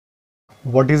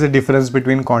What is the difference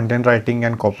between content writing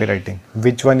and copywriting?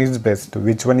 Which one is best?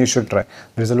 Which one you should try?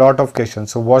 There's a lot of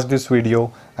questions. So watch this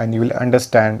video and you will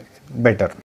understand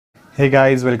better. Hey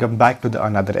guys, welcome back to the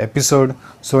another episode.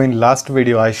 So in last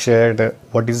video I shared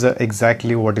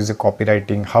exactly what is a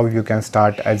copywriting, how you can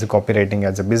start as a copywriting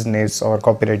as a business or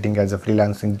copywriting as a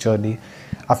freelancing journey.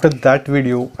 After that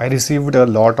video I received a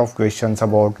lot of questions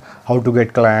about how to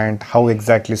get client, how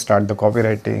exactly start the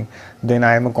copywriting. Then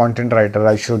I am a content writer,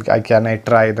 can I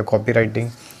try the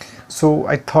copywriting? So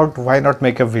I thought, why not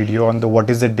make a video on the what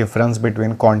is the difference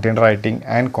between content writing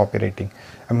and copywriting.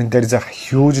 I mean, there is a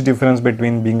huge difference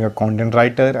between being a content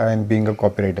writer and being a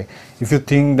copywriter. If you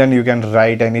think then you can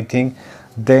write anything,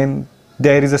 then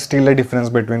there is still a difference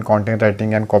between content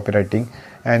writing and copywriting,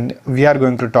 and we are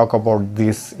going to talk about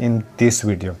this in this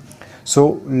video.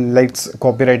 So let's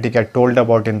copywriting I told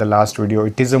about in the last video.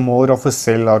 It is a more of a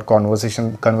sell or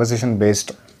conversation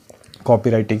based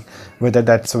copywriting, whether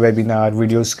that's a webinar,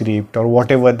 video script, or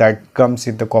whatever that comes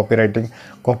in the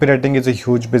copywriting is a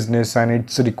huge business and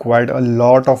it's required a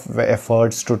lot of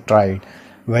efforts to try it.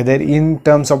 Whether in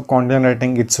terms of content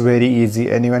writing, it's very easy,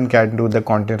 anyone can do the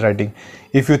content writing.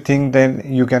 If you think then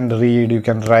you can read, you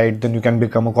can write, then you can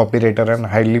become a copywriter and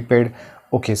highly paid.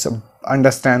 Okay, so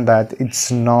understand that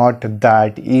it's not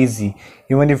that easy.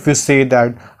 Even if you say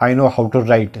that I know how to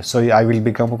write, so I will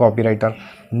become a copywriter,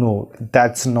 no,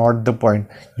 that's not the point.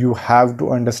 You have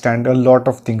to understand a lot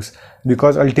of things,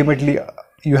 because ultimately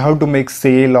you have to make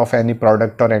sale of any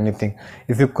product or anything.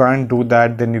 If you can't do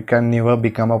that, then you can never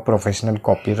become a professional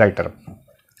copywriter.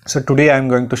 So today I'm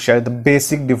going to share the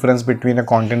basic difference between a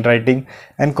content writing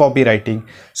and copywriting,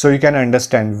 so you can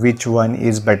understand which one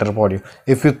is better for you.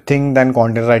 If you think then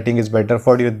content writing is better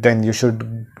for you, then you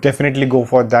should definitely go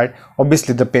for that.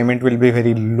 Obviously the payment will be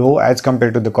very low as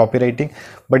compared to the copywriting,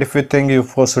 but if you think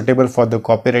you're suitable for the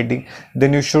copywriting,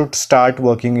 then you should start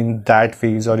working in that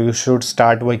phase, or you should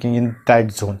start working in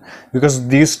that zone, because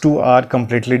these two are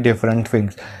completely different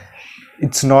things.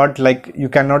 It's not like you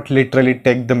cannot literally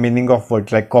take the meaning of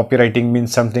words, like copywriting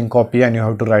means something copy and you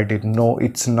have to write it. No,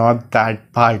 it's not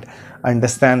that part.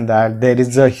 Understand that there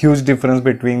is a huge difference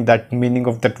between that meaning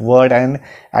of that word and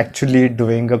actually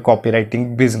doing a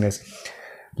copywriting business.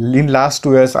 In last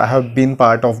 2 years I have been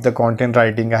part of the content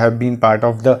writing, I have been part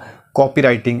of the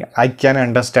copywriting. I can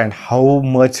understand how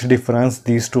much difference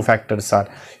these two factors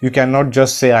are. You cannot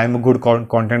just say I'm a good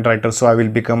content writer, so I will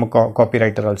become a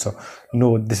copywriter also.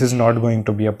 No, this is not going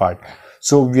to be a part.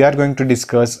 So we are going to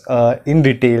discuss in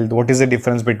detail what is the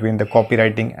difference between the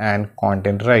copywriting and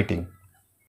content writing.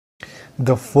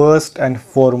 The first and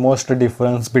foremost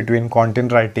difference between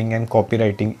content writing and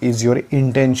copywriting is your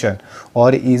intention,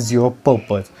 or is your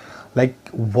purpose. Like,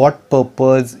 what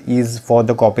purpose is for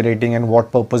the copywriting and what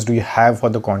purpose do you have for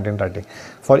the content writing?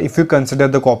 For if you consider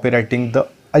the copywriting, the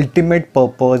ultimate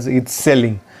purpose is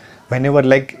selling. Whenever,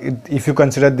 like, if you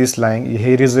consider this line,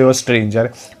 here is your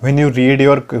stranger, when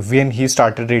he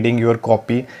started reading your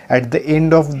copy, at the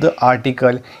end of the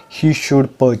article he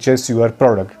should purchase your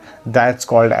product. That's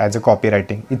called as a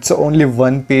copywriting. It's only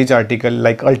one page article,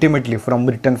 like ultimately from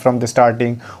written from the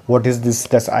starting, what is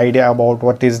this idea about,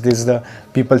 what is this the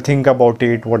people think about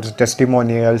it, what is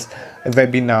testimonials,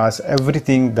 webinars,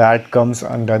 everything that comes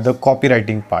under the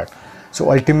copywriting part.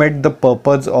 So ultimate the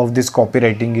purpose of this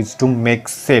copywriting is to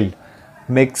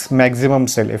makes maximum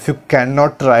sell. If you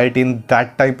cannot try it in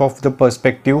that type of the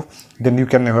perspective, then you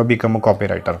can never become a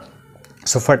copywriter.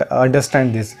 So for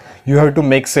understand this, you have to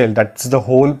make sale. That's the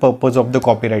whole purpose of the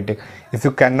copywriting. If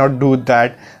you cannot do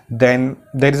that, then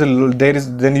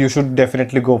then you should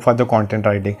definitely go for the content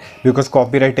writing, because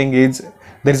copywriting is,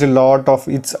 there is a lot of,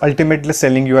 it's ultimately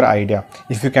selling your idea.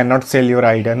 If you cannot sell your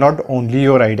idea, not only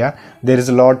your idea, there is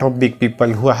a lot of big people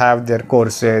who have their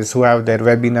courses, who have their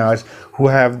webinars, who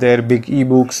have their big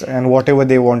ebooks and whatever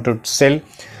they want to sell.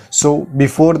 So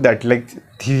before that, like,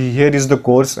 here is the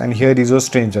course and here is a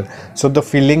stranger, so the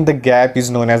filling the gap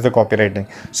is known as the copywriting.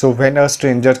 So when a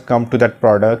stranger come to that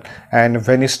product and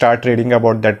when he start reading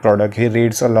about that product, he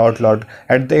reads a lot.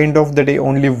 At the end of the day,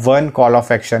 only one call of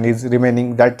action is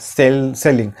remaining, that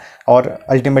selling, or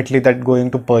ultimately that going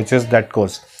to purchase that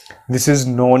course. This is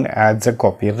known as a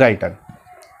copywriter.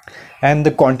 And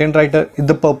the content writer,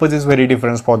 the purpose is very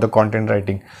different for the content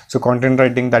writing. So content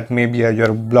writing, that may be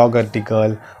your blog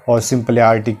article or simply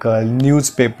article,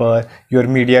 newspaper, your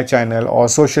media channel or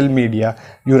social media.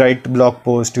 You write blog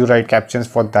post, you write captions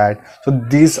for that. So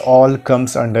this all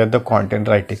comes under the content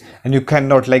writing. And you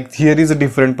cannot, like, here is a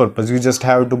different purpose. You just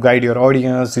have to guide your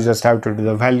audience, you just have to do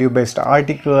the value based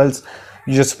articles,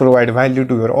 you just provide value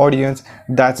to your audience.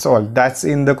 That's all. That's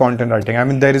in the content writing. I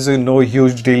mean, there is no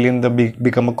huge deal in the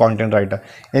become a content writer.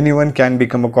 Anyone can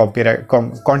become a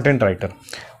content writer.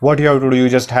 What you have to do, you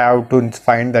just have to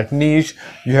find that niche,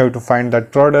 you have to find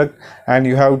that product, and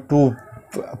you have to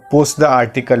post the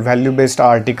article, value based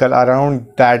article around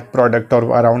that product or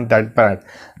around that brand.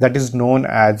 That is known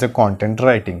as a content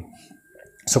writing.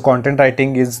 So content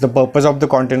writing is, the purpose of the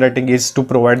content writing is to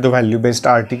provide the value based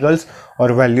articles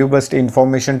or value based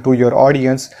information to your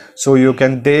audience, so you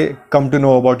can, they come to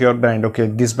know about your brand. Okay,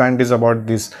 this brand is about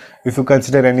this. If you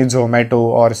consider any Zomato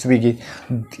or Swiggy,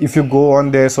 if you go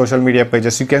on their social media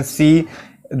pages, you can see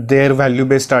their value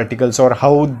based articles, or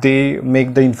how they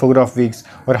make the infographics,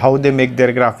 or how they make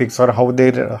their graphics, or how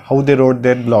they wrote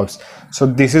their blogs. So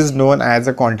this is known as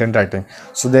a content writing.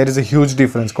 So there is a huge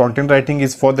difference. Content writing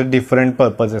is for the different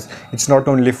purposes. It's not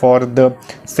only for the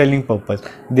selling purpose.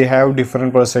 They have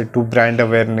different purposes to brand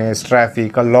awareness,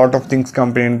 traffic, a lot of things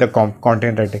come in the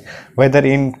content writing. Whether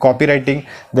in copywriting,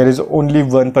 there is only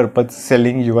one purpose: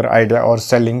 selling your idea or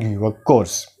selling your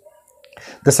course.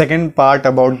 The second part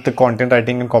about the content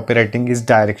writing and copywriting is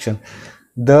direction.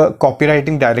 The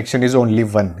copywriting direction is only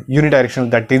one, unidirectional,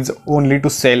 that is only to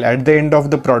sell. At the end of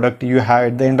the product, you have,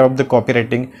 at the end of the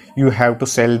copywriting, you have to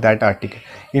sell that article.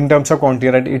 In terms of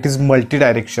content writing, it is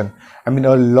multi-direction. I mean,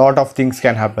 a lot of things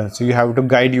can happen. So you have to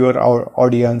guide your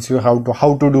audience, you have to,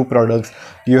 how to do products,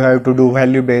 you have to do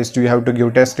value based, you have to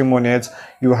give testimonials,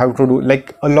 you have to do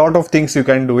like a lot of things you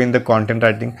can do in the content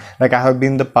writing. Like I have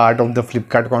been the part of the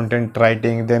Flipkart content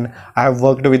writing, then I have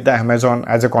worked with the Amazon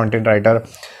as a content writer.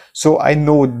 So I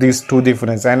know these two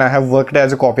differences, and I have worked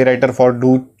as a copywriter for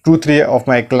three of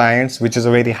my clients, which is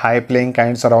a very high paying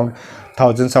clients, around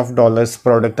thousands of dollars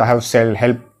product. I have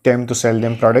helped them to sell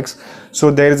them products.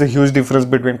 So there is a huge difference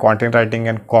between content writing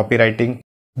and copywriting.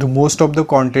 The most of the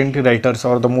content writers,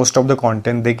 or the most of the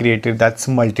content they created, that's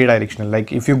multi-directional.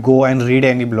 Like if you go and read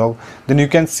any blog, then you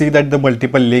can see that the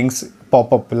multiple links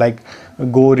pop up, like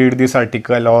go read this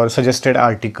article or suggested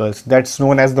articles. That's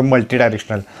known as the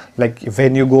multi-directional. Like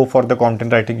when you go for the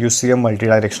content writing, you see a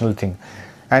multi-directional thing.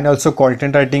 And also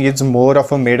content writing is more of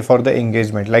a made for the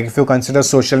engagement. Like if you consider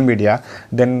social media,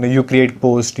 then you create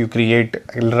posts, you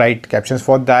write captions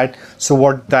for that. So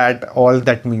what that all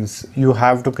that means, you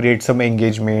have to create some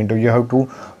engagement, or you have to,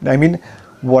 I mean,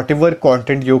 whatever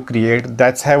content you create,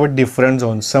 that's have a different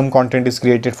zone. Some content is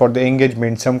created for the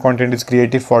engagement, some content is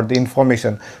created for the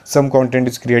information, some content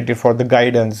is created for the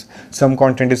guidance, some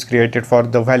content is created for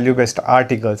the value based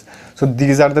articles. So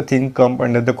these are the things come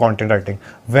under the content writing.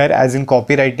 Whereas in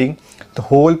copywriting, the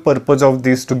whole purpose of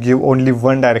this to give only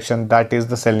one direction, that is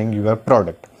the selling your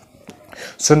product.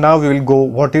 So now we will go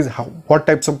what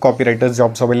types of copywriters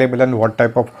jobs available and what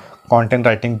type of content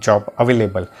writing job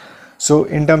available. So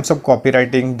in terms of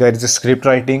copywriting, there is a script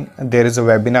writing, there is a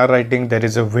webinar writing, there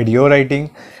is a video writing,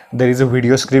 there is a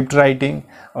video script writing,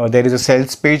 there is a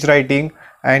sales page writing,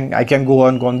 and I can go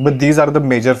on. But these are the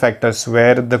major factors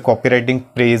where the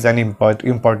copywriting plays an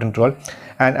important role.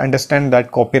 And understand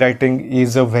that copywriting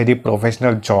is a very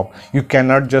professional job. You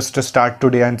cannot just start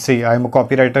today and say, I'm a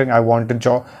copywriter, I want a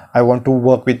job, I want to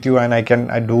work with you, and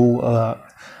I do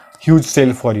huge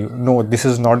sale for you. No, this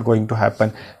is not going to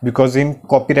happen, because in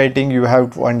copywriting you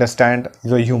have to understand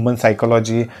the human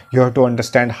psychology, you have to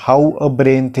understand how a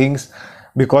brain thinks,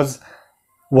 because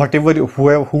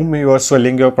whom you are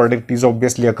selling your product is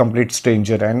obviously a complete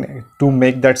stranger, and to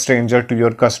make that stranger to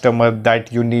your customer,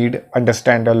 that you need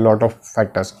understand a lot of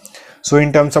factors. So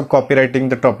in terms of copywriting,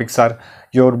 the topics are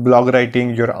your blog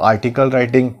writing, your article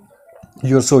writing,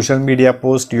 your social media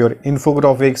post, your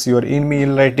infographics, your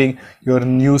email writing, your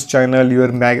news channel,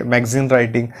 your magazine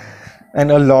writing,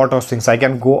 and a lot of things. I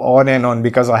can go on and on,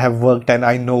 because I have worked and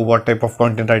I know what type of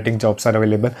content writing jobs are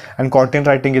available. And content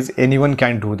writing is, anyone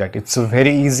can do that. It's a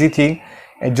very easy thing.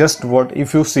 And just what,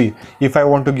 if you see, if I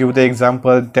want to give the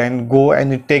example, then go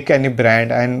and take any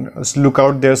brand and look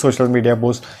out their social media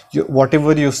posts.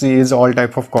 Whatever you see is all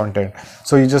type of content.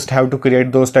 So you just have to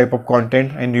create those type of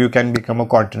content, and you can become a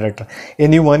content writer.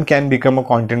 Anyone can become a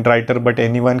content writer, but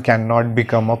anyone cannot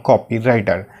become a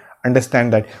copywriter.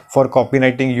 Understand that. For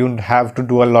copywriting, you have to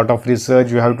do a lot of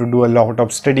research, you have to do a lot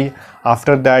of study.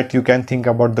 After that, you can think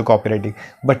about the copywriting.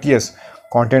 But yes,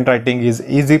 content writing is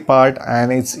easy part,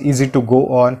 and it's easy to go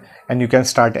on, and you can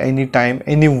start anytime.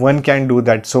 Anyone can do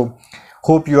that. So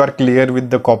hope you are clear with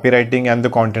the copywriting and the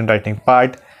content writing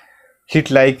part.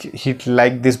 Hit like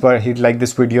this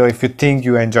video if you think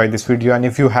you enjoy this video, and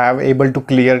if you have able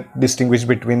to distinguish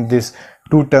between these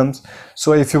two terms.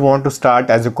 So if you want to start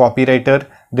as a copywriter,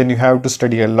 then you have to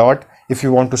study a lot. If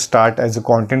you want to start as a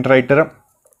content writer,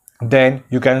 then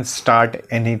you can start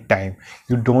anytime.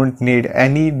 You don't need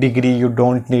any degree, you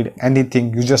don't need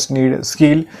anything, you just need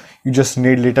skill, you just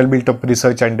need little bit of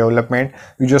research and development,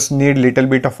 you just need little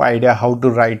bit of idea how to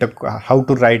write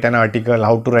an article,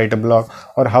 how to write a blog,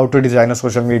 or how to design a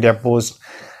social media post,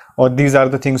 or these are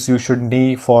the things you should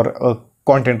need for a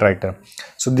content writer.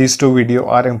 So these two videos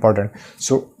are important.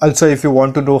 So also, if you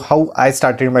want to know how I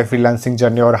started my freelancing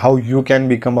journey, or how you can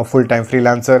become a full-time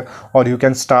freelancer, or you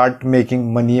can start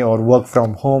making money or work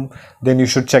from home, then you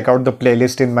should check out the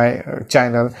playlist in my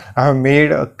channel. I have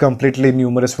made a completely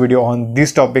numerous video on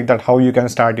this topic, that how you can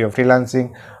start your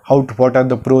freelancing, what are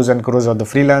the pros and cons of the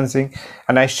freelancing,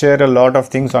 and I share a lot of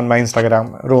things on my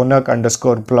Instagram,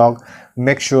 ronak_blog.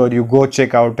 Make sure you go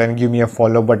check out and give me a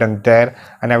follow button there,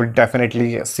 and I will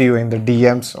definitely see you in the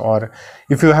DMs. Or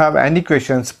if you have any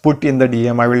questions, put in the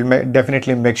DM. I will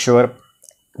definitely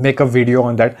make a video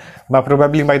on that, but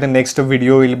probably by the next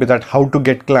video will be that how to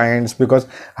get clients, because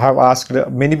I have asked,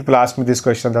 many people ask me this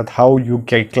question, that how you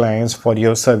get clients for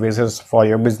your services, for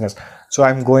your business. So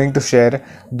I'm going to share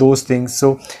those things.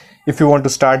 So if you want to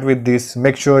start with this,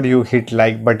 make sure you hit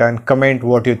like button, comment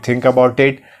what you think about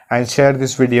it, and share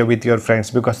this video with your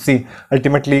friends, because see,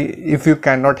 ultimately if you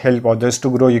cannot help others to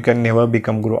grow, you can never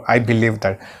become grow. I believe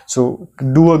that. So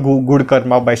do a good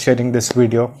karma by sharing this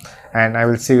video, and I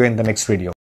will see you in the next video.